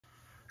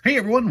Hey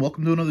everyone,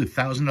 welcome to another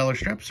 $1,000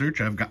 strap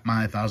search. I've got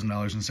my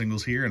 $1,000 in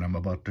singles here and I'm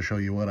about to show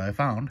you what I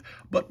found.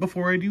 But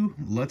before I do,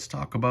 let's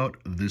talk about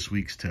this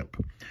week's tip.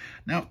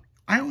 Now,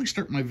 I always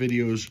start my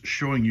videos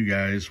showing you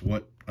guys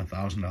what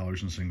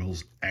 $1,000 in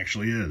singles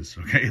actually is,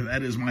 okay?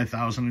 That is my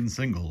 1,000 in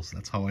singles.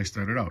 That's how I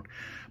started out.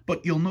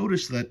 But you'll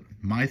notice that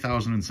my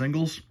 1,000 in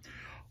singles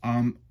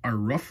are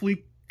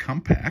roughly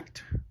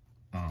compact.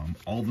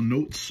 All the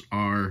notes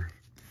are,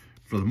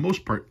 for the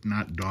most part,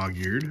 not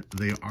dog-eared.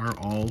 They are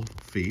all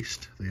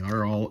faced. They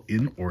are all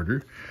in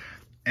order.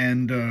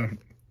 And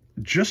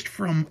just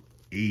from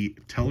a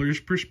teller's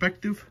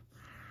perspective,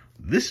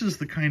 this is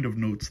the kind of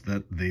notes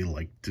that they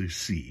like to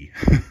see.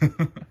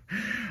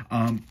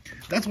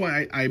 That's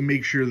why I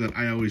make sure that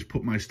I always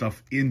put my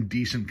stuff in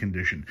decent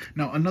condition.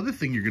 Now, another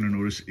thing you're going to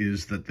notice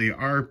is that they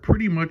are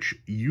pretty much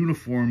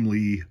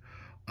uniformly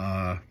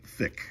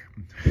thick.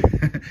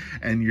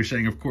 And you're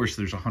saying, of course,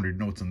 there's 100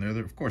 notes in there.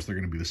 Of course, they're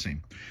going to be the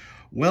same.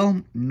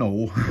 Well,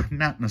 no,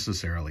 not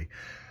necessarily.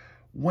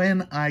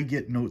 When I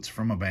get notes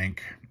from a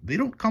bank, they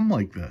don't come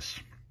like this.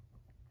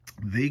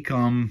 They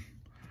come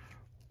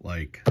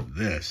like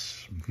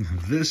this.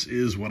 This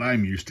is what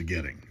I'm used to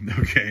getting,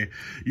 okay?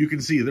 You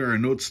can see there are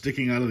notes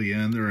sticking out of the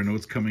end. There are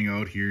notes coming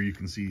out here. You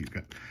can see you've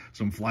got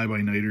some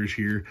fly-by-nighters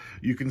here.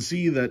 You can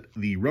see that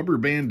the rubber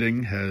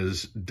banding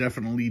has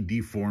definitely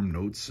deformed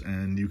notes,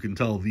 and you can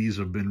tell these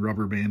have been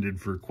rubber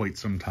banded for quite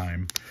some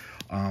time.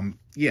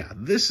 Yeah,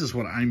 this is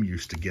what I'm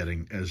used to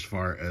getting as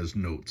far as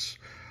notes.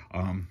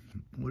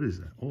 What is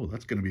that? Oh,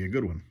 that's going to be a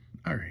good one.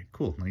 All right,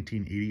 cool,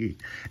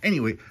 1988.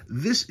 Anyway,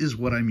 this is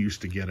what I'm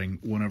used to getting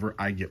whenever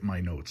I get my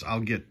notes.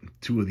 I'll get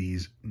 2 of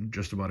these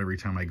just about every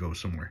time I go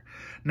somewhere.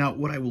 Now,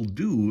 what I will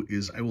do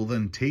is I will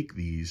then take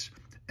these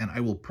and I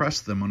will press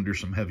them under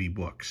some heavy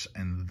books,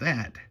 and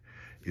that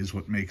is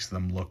what makes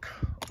them look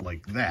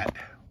like that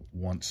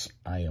once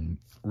I am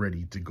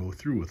ready to go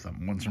through with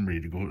them, once I'm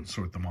ready to go and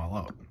sort them all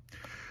out.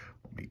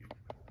 Let me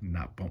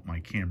not bump my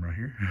camera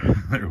here.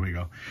 There we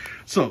go.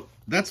 So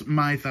that's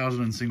my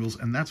 1,000 in singles,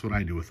 and that's what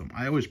I do with them.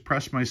 I always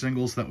press my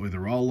singles. That way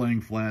they're all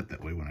laying flat.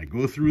 That way when I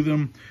go through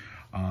them,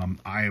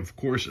 I, of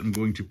course, am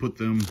going to put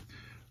them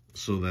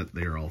so that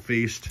they are all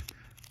faced.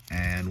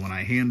 And when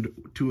I hand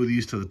 2 of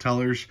these to the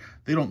tellers,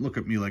 they don't look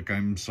at me like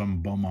I'm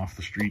some bum off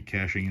the street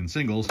cashing in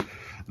singles.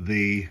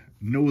 They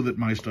know that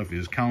my stuff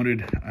is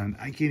counted, and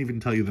I can't even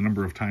tell you the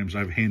number of times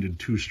I've handed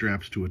 2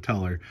 straps to a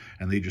teller,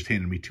 and they just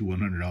handed me 2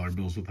 $100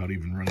 bills without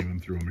even running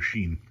them through a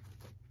machine.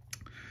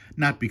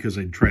 Not because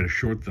I'd try to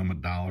short them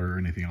 $1 or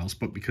anything else,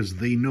 but because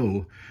they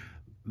know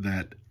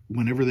that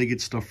whenever they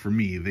get stuff from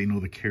me, they know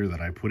the care that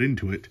I put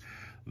into it.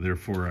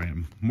 Therefore, I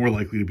am more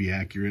likely to be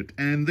accurate,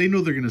 and they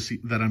know they're going to see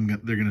that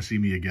they're going to see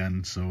me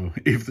again. So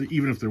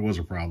even if there was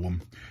a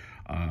problem,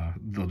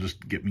 they'll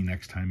just get me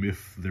next time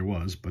if there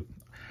was. But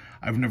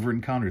I've never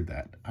encountered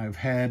that. I've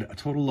had a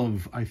total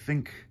of, I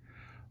think,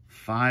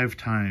 5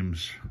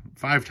 times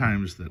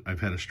that I've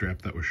had a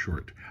strap that was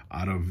short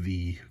out of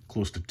the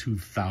close to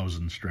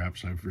 2,000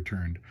 straps I've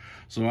returned.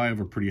 So I have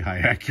a pretty high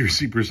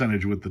accuracy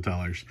percentage with the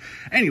tellers.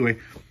 Anyway,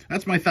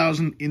 that's my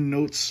 1,000 in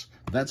notes.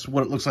 That's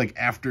what it looks like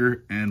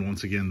after, and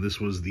once again, this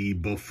was the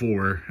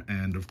before,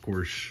 and of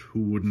course, who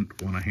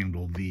wouldn't want to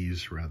handle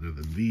these rather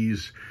than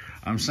these?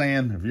 I'm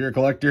saying, if you're a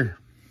collector,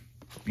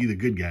 be the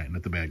good guy,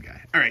 not the bad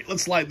guy. All right,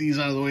 let's slide these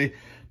out of the way,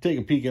 take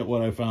a peek at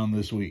what I found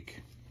this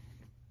week.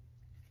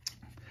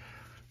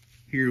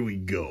 Here we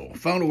go.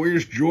 Found a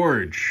Where's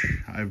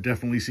George. I've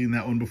definitely seen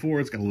that one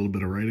before. It's got a little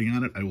bit of writing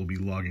on it. I will be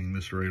logging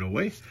this right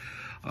away.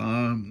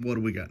 What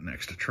do we got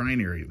next? A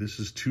trinary. This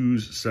is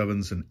 2s,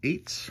 7s, and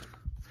 8s.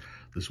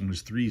 This one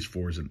is 3s,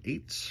 4s, and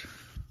 8s.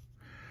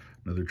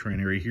 Another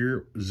trinary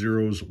here,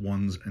 0s,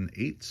 1s, and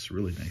 8s.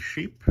 Really nice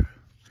shape.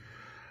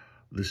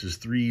 This is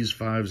 3s,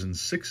 5s, and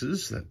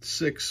 6s. That's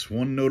 6,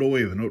 1 note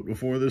away. The note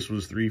before this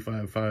was 3,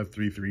 5, 5,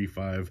 3, 3,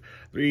 5,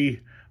 3,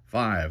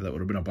 5. That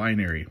would have been a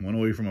binary. 1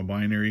 away from a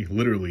binary.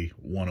 Literally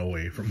 1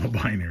 away from a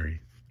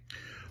binary.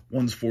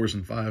 1s, 4s,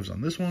 and 5s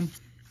on this one.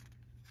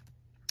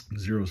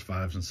 0s,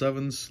 5s, and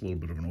 7s. A little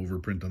bit of an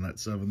overprint on that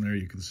 7 there,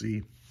 you can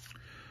see.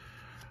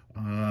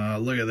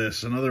 Look at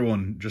this, another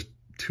one, just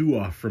 2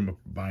 off from a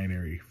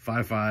binary.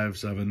 5, 5,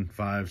 7,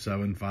 5,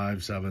 7,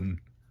 5,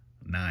 7,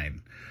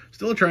 9.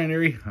 Still a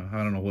trinary.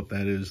 I don't know what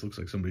that is. Looks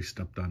like somebody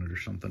stepped on it or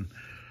something.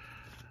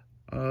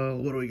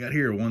 What do we got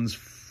here? 1s,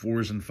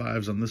 4s, and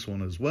 5s on this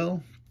one as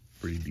well.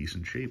 Pretty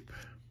decent shape.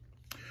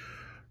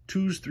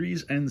 2s,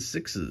 3s, and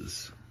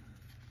 6s.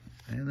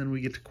 And then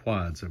we get to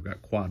quads. I've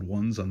got quad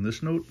 1s on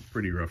this note.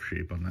 Pretty rough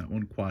shape on that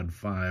one. Quad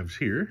 5s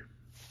here.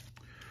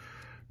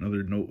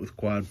 Another note with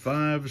quad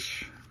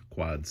 5s,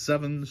 quad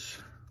 7s,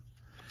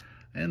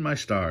 and my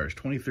stars.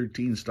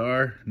 2013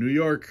 star, New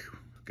York.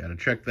 Got to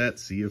check that,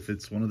 see if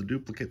it's one of the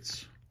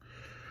duplicates.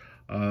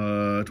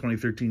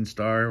 2013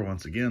 star,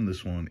 once again,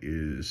 this one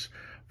is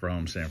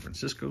from San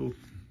Francisco.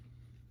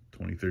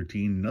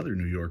 2013, another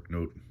New York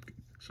note.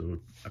 So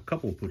a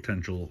couple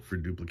potential for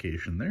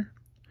duplication there.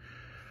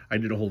 I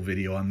did a whole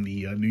video on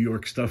the New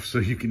York stuff, so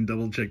you can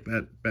double check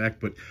that back.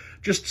 But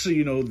just so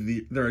you know,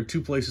 there are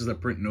two places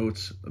that print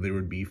notes. They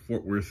would be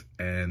Fort Worth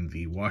and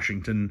the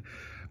Washington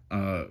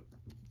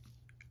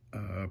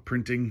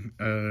printing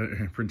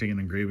and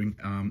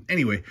engraving.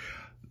 Anyway,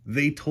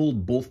 they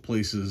told both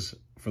places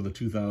for the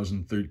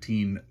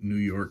 2013 New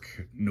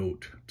York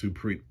note to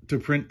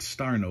print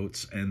star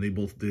notes, and they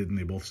both did, and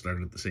they both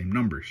started at the same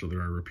number, so there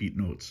are repeat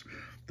notes.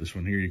 This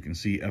one here, you can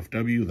see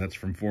FW, that's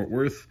from Fort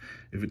Worth.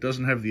 If it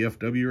doesn't have the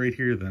FW right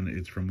here, then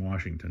it's from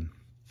Washington.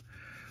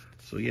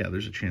 So yeah,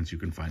 there's a chance you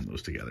can find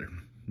those together.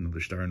 Another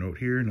star note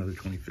here, another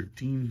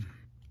 2013.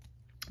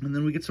 And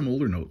then we get some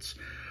older notes.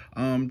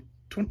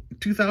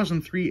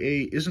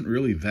 2003A isn't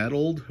really that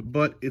old,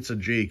 but it's a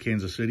J,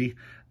 Kansas City,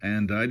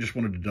 and I just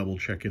wanted to double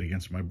check it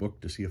against my book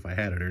to see if I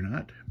had it or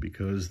not,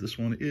 because this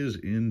one is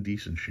in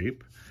decent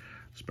shape,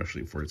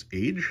 especially for its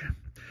age.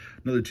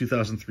 Another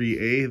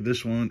 2003A,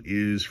 this one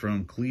is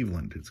from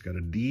Cleveland. It's got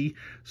a D,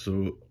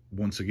 so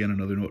once again,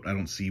 another note I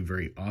don't see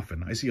very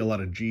often. I see a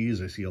lot of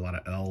G's, I see a lot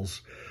of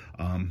L's,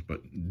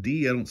 but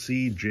D I don't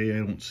see, J I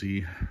don't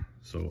see,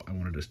 so I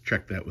wanted to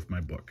check that with my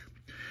book.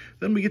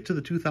 Then we get to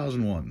the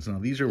 2001s. Now,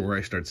 these are where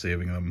I start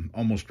saving them,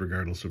 almost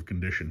regardless of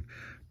condition.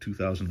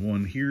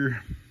 2001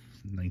 here,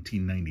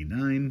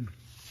 1999,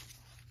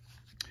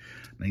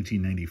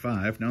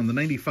 1995. Now, in the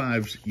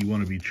 95s, you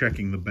want to be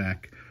checking the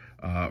back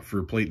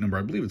for plate number.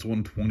 I believe it's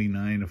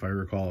 129, if I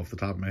recall off the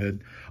top of my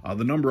head.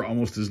 The number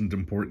almost isn't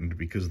important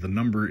because the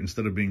number,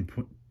 instead of being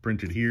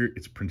printed here,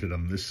 it's printed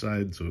on this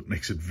side, so it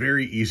makes it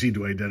very easy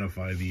to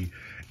identify the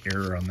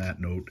error on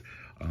that note.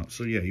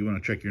 So, yeah, you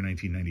want to check your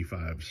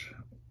 1995s.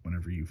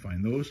 Whenever you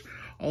find those.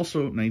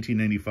 Also,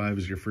 1995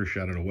 is your first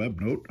shot at a web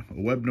note. A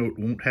web note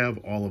won't have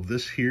all of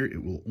this here.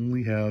 It will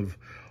only have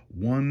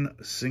one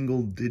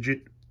single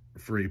digit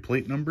for a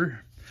plate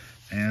number.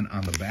 And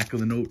on the back of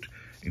the note,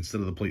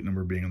 instead of the plate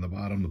number being on the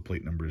bottom, the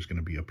plate number is going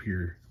to be up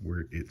here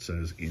where it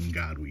says, "In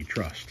God We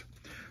Trust."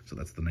 So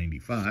that's the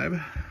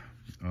 95.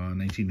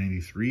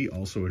 1993,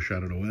 also a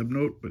shot at a web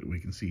note, but we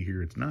can see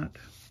here it's not.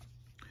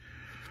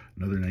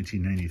 Another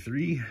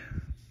 1993.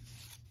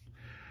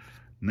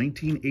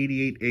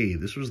 1988A,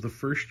 this was the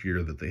first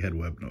year that they had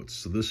web notes.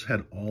 So this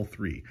had all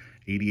three,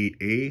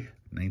 88A,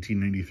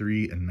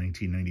 1993, and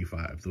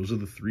 1995. Those are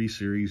the three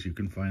series you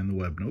can find the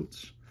web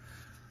notes.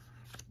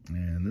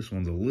 And this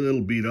one's a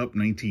little beat up,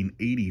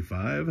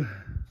 1985.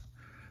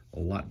 A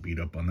lot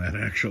beat up on that,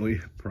 actually,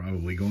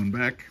 probably going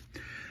back.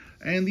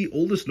 And the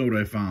oldest note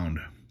I found,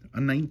 a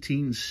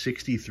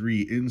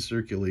 1963 in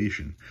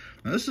circulation.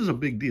 Now this is a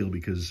big deal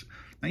because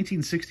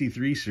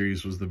 1963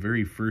 series was the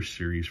very first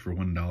series for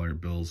 $1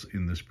 bills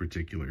in this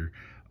particular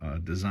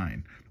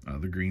design,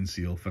 the green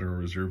seal Federal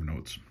Reserve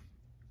notes.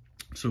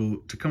 So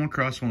to come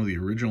across one of the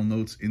original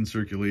notes in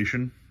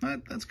circulation,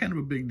 that's kind of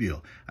a big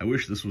deal. I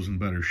wish this was in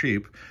better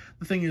shape.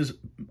 The thing is,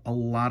 a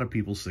lot of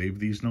people save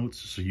these notes,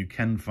 so you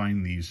can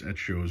find these at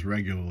shows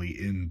regularly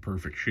in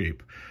perfect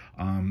shape.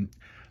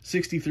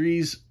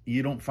 63s,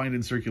 you don't find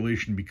in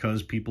circulation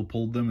because people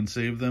pulled them and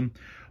saved them.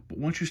 But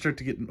once you start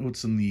to get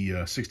notes in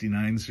the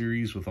 69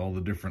 series with all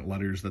the different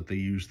letters that they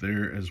used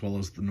there, as well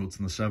as the notes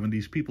in the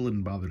 70s, people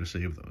didn't bother to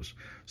save those.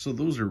 So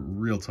those are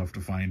real tough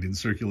to find in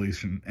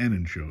circulation and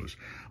in shows.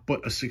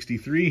 But a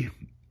 63,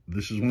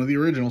 this is one of the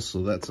originals,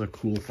 so that's a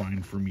cool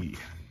find for me.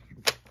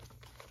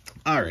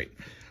 All right,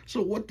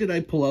 so what did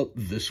I pull out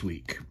this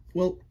week?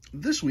 Well,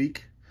 this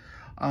week,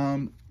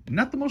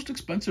 not the most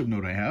expensive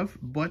note I have,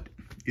 but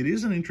it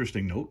is an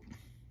interesting note.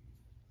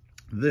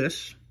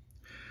 This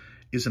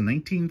is a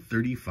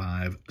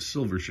 1935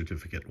 silver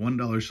certificate,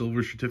 $1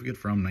 silver certificate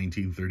from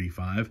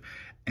 1935,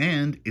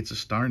 and it's a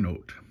star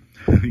note.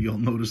 You'll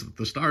notice that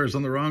the star is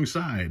on the wrong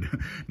side.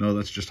 No,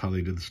 that's just how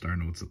they did the star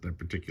notes at that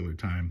particular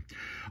time.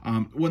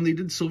 When they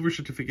did silver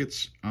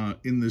certificates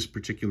in this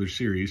particular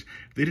series,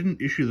 they didn't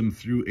issue them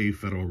through a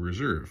Federal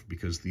Reserve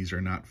because these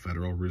are not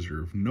Federal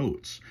Reserve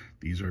notes.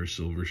 These are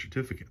silver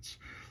certificates.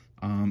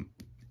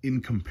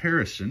 In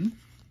comparison,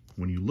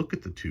 when you look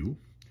at the two,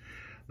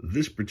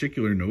 this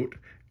particular note,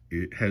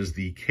 it has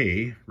the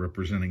K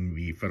representing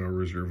the Federal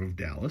Reserve of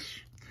Dallas,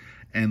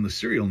 and the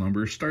serial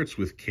number starts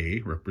with K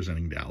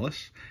representing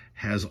Dallas,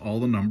 has all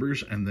the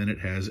numbers, and then it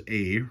has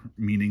A,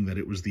 meaning that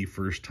it was the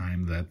first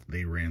time that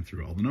they ran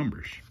through all the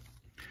numbers.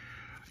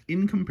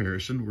 In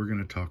comparison, we're going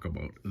to talk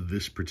about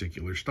this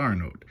particular star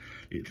note.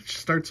 It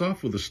starts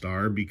off with a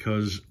star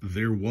because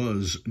there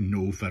was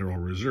no Federal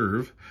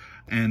Reserve,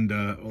 and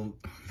well,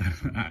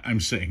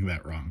 I'm saying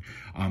that wrong.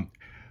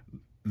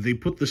 They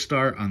put the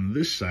star on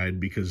this side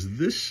because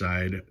this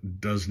side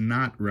does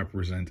not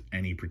represent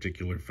any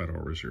particular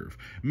Federal Reserve.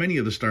 Many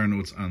of the star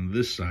notes on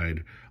this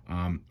side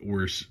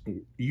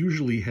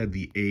usually had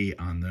the A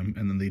on them,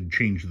 and then they'd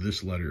change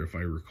this letter, if I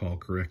recall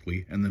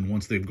correctly. And then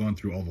once they've gone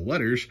through all the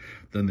letters,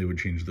 then they would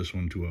change this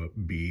one to a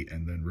B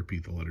and then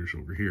repeat the letters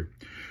over here.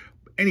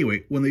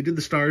 Anyway, when they did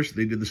the stars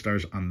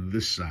on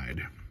this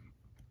side.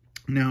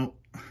 Now,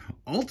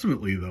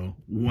 ultimately, though,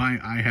 why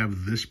I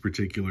have this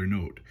particular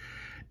note,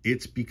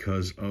 it's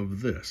because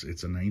of this.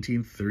 It's a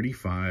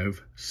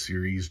 1935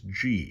 Series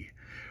G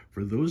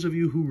For those of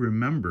you who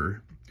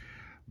remember,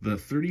 the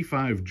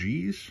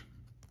 35Gs,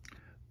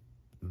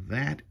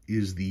 that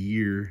is the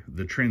year,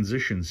 the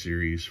transition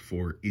series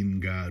for In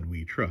God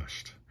We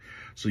Trust.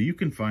 So you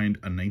can find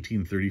a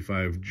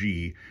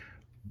 1935G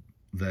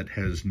that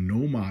has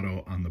no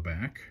motto on the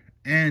back,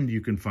 and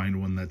you can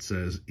find one that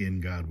says In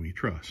God We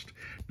Trust.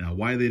 Now,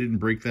 why they didn't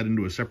break that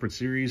into a separate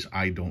series,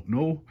 I don't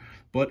know,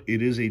 but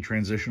it is a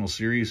transitional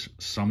series.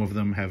 Some of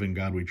them have In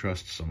God We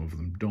Trust, some of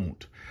them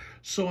don't.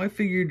 So I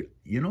figured,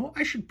 you know,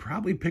 I should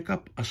probably pick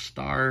up a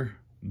star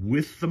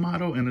with the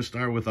motto and a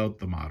star without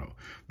the motto.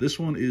 This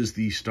one is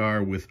the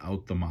star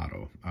without the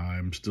motto.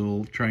 I'm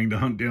still trying to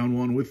hunt down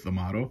one with the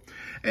motto.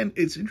 And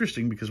it's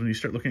interesting because when you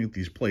start looking at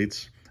these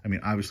plates, I mean,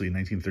 obviously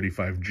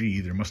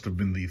 1935G, there must have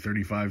been the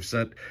 35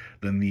 set,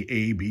 then the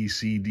A, B,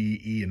 C,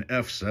 D, E, and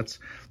F sets.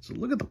 So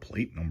look at the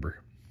plate number.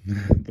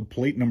 The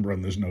plate number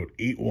on this note,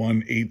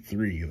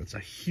 8183. That's a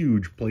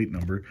huge plate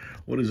number.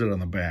 What is it on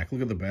the back?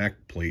 Look at the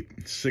back plate,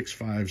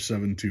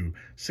 6572.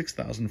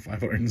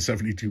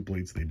 6,572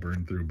 plates they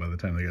burned through by the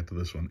time they got to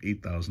this one.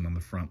 8,000 on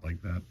the front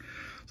like that.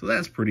 So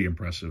that's pretty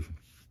impressive.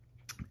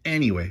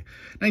 Anyway,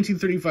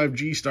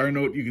 1935G star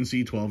note, you can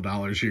see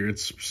 $12 here.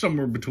 It's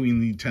somewhere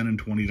between the $10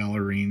 and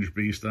 $20 range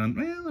based on,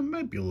 well, it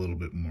might be a little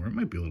bit more. It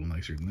might be a little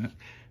nicer than that.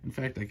 In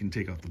fact, I can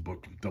take out the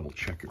book and double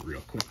check it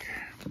real quick.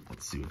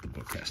 Let's see what the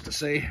book has to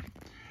say.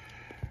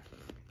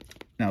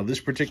 Now,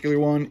 this particular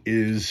one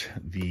is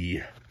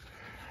the,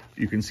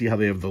 you can see how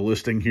they have the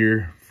listing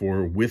here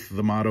for with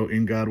the motto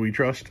In God We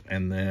Trust.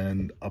 And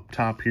then up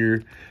top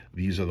here,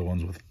 these are the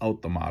ones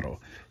without the motto.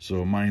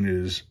 So mine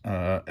is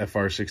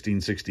FR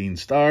 1616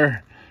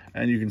 star.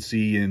 And you can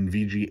see in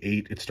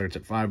VG8, it starts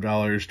at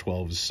 $5,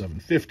 12 is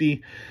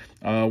 $7.50.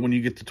 When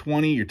you get to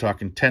 20, you're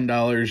talking $10.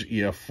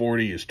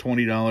 EF40 is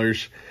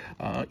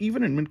 $20.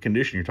 Even in mint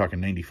condition, you're talking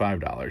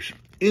 $95.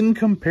 In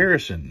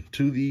comparison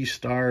to the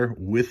star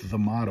with the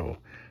motto,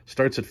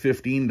 starts at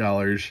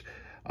 $15.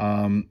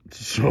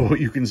 So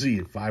you can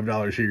see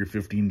 $5 here,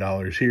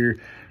 $15 here,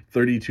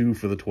 $32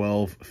 for the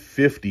 12,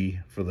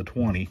 $50 for the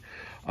 20.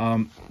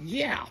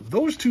 Yeah,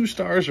 those two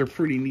stars are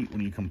pretty neat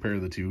when you compare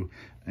the two.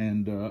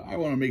 And I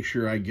want to make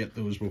sure I get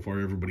those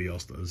before everybody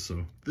else does.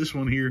 So this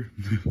one here,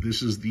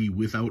 this is the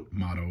without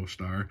motto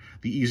star,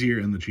 the easier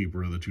and the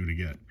cheaper of the two to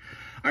get.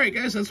 All right,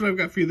 guys, that's what I've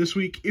got for you this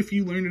week. If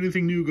you learned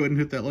anything new, go ahead and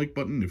hit that like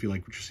button. If you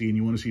like what you see and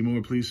you want to see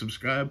more, please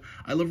subscribe.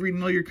 I love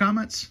reading all your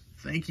comments.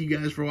 Thank you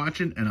guys for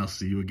watching, and I'll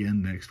see you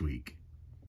again next week.